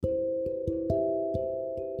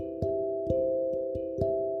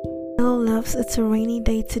Hello, loves. It's a rainy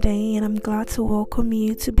day today, and I'm glad to welcome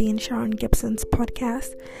you to Being Sharon Gibson's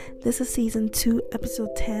podcast. This is season 2,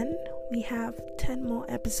 episode 10. We have 10 more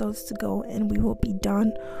episodes to go, and we will be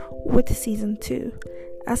done with season 2.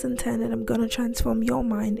 As intended, I'm going to transform your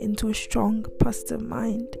mind into a strong, positive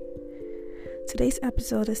mind. Today's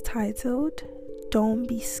episode is titled, Don't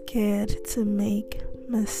Be Scared to Make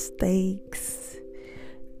Mistakes.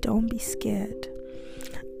 Don't be scared.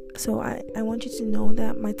 So I want you to know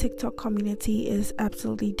that my TikTok community is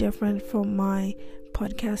absolutely different from my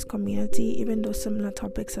podcast community, even though similar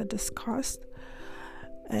topics are discussed.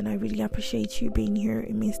 And I really appreciate you being here.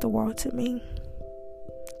 It means the world to me.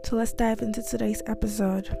 So let's dive into today's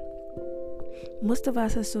episode. Most of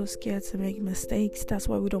us are so scared to make mistakes. That's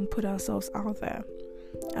why we don't put ourselves out there.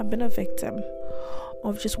 I've been a victim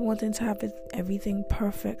of just wanting to have everything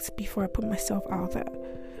perfect before I put myself out there.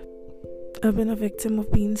 I've been a victim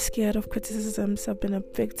of being scared of criticisms. I've been a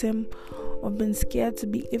victim of being scared to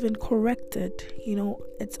be even corrected.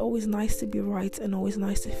 It's always nice to be right and always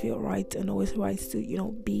nice to feel right and always nice to,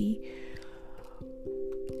 be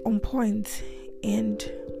on point. And,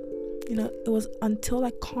 it was until I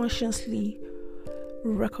consciously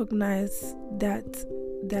recognized that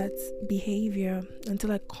behavior,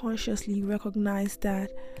 until I consciously recognized that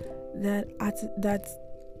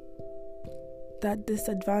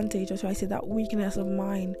disadvantage, or should I say that weakness of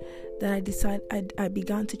mine, that I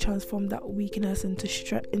began to transform that weakness into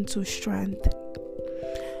strength.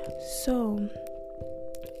 So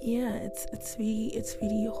yeah, it's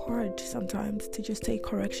really hard sometimes to just take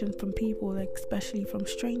correction from people, especially from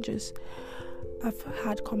strangers. I've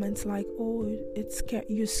had comments like, "Oh,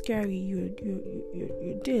 you're scary, you're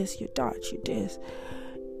this, you're that, you're this,"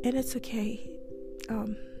 and it's okay.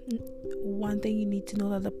 One thing you need to know,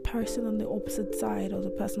 that the person on the opposite side, or the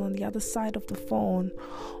person on the other side of the phone,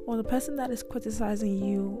 or the person that is criticizing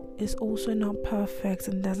you, is also not perfect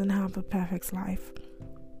and doesn't have a perfect life.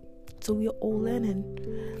 So we are all learning.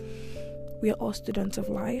 We are all students of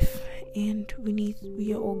life, and we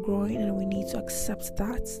are all growing, and we need to accept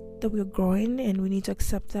that we are growing, and we need to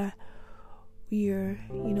accept that we are,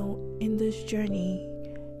 in this journey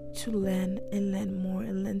to learn and learn more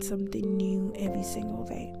and learn something new every single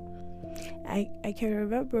day. I can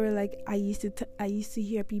remember, I used to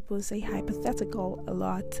hear people say hypothetical a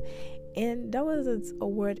lot, and that wasn't a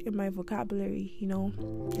word in my vocabulary. I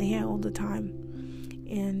hear it all the time,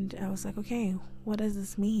 and I was like, okay, what does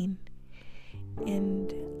this mean?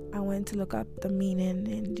 And I went to look up the meaning,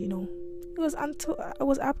 and it was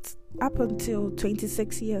up until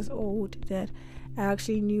 26 years old that I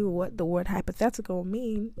actually knew what the word hypothetical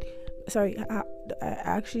mean. I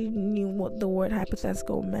actually knew what the word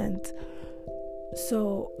hypothetical meant.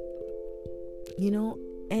 So,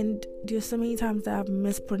 and there's so many times that I've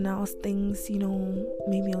mispronounced things,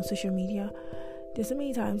 maybe on social media. There's so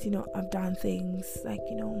many times, I've done things like,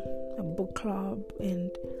 a book club,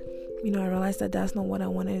 and, I realized that that's not what I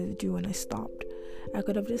wanted to do, and I stopped. I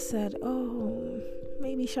could have just said, oh,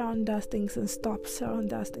 maybe Sharon does things and stops. I've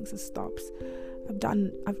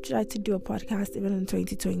tried to do a podcast even in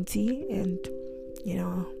 2020, and,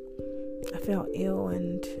 I felt ill,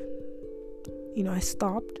 and, I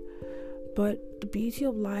stopped. But the beauty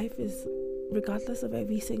of life is, regardless of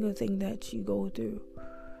every single thing that you go through,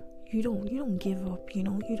 you don't give up, you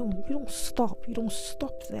don't stop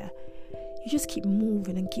there. You just keep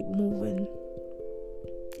moving and keep moving.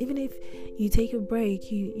 Even if you take a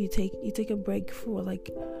break, you take a break for a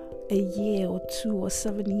year or 2 or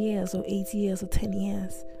 7 years or 8 years or 10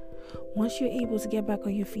 years. Once you're able to get back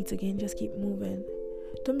on your feet again, just keep moving.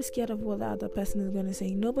 Don't be scared of what the other person is going to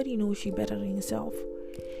say. Nobody knows you better than yourself,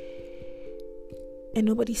 and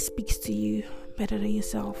nobody speaks to you better than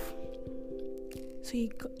yourself. So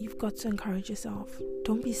you've got to encourage yourself.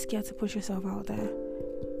 Don't be scared to put yourself out there.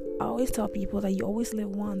 I always tell people that you always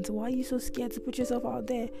live once. Why are you so scared to put yourself out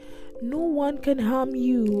there? No one can harm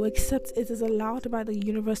you except it is allowed by the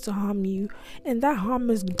universe to harm you, and that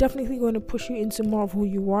harm is definitely going to push you into more of who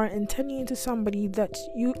you are and turn you into somebody that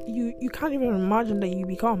you can't even imagine that you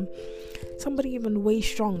become. Somebody even way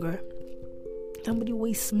stronger, somebody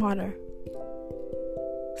way smarter,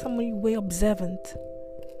 somebody way observant.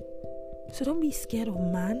 So don't be scared of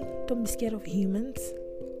man. Don't be scared of humans.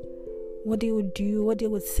 What they would do, what they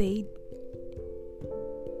would say.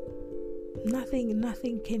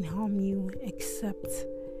 Nothing can harm you except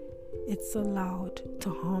it's allowed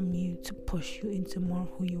to harm you, to push you into more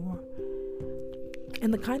of who you are.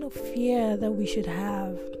 And the kind of fear that we should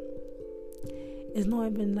have is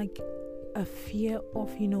not even a fear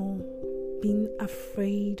of, being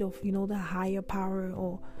afraid of, the higher power,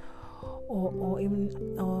 or even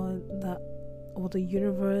the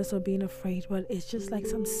universe, or being afraid, but it's just like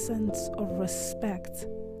some sense of respect.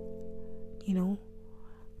 You know,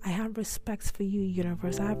 I have respect for you,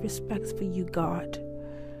 universe. I have respect for you, God.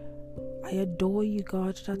 I adore you,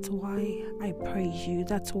 God. That's why I praise you.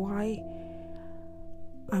 That's why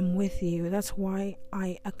I'm with you. That's why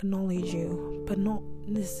I acknowledge you, but not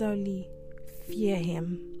necessarily fear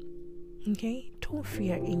him. Okay? Don't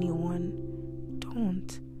fear anyone.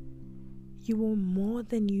 Don't. You are more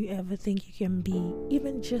than you ever think you can be.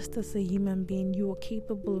 Even just as a human being, you are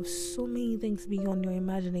capable of so many things beyond your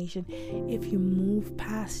imagination. If you move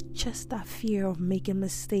past just that fear of making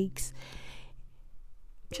mistakes,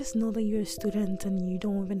 just know that you're a student and you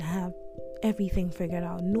don't even have everything figured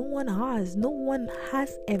out. No one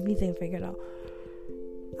has everything figured out,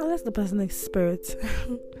 unless the person is spirit.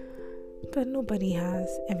 But nobody has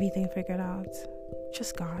everything figured out.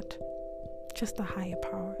 Just God, just the higher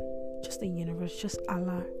power, just the universe, just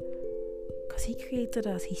Allah, because he created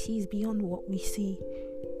us. He sees beyond what we see.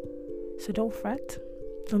 So don't fret.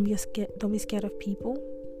 Don't be scared of people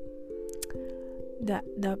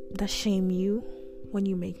that shame you when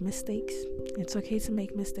you make mistakes. It's okay to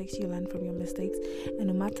make mistakes. You learn from your mistakes, and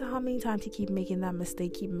no matter how many times you keep making that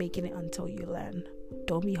mistake, keep making it until you learn.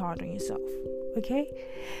 Don't be hard on yourself. Okay?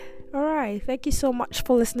 Alright, thank you so much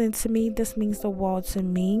for listening to me. This means the world to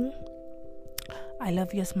me. I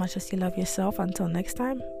love you as much as you love yourself. Until next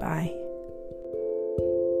time, bye.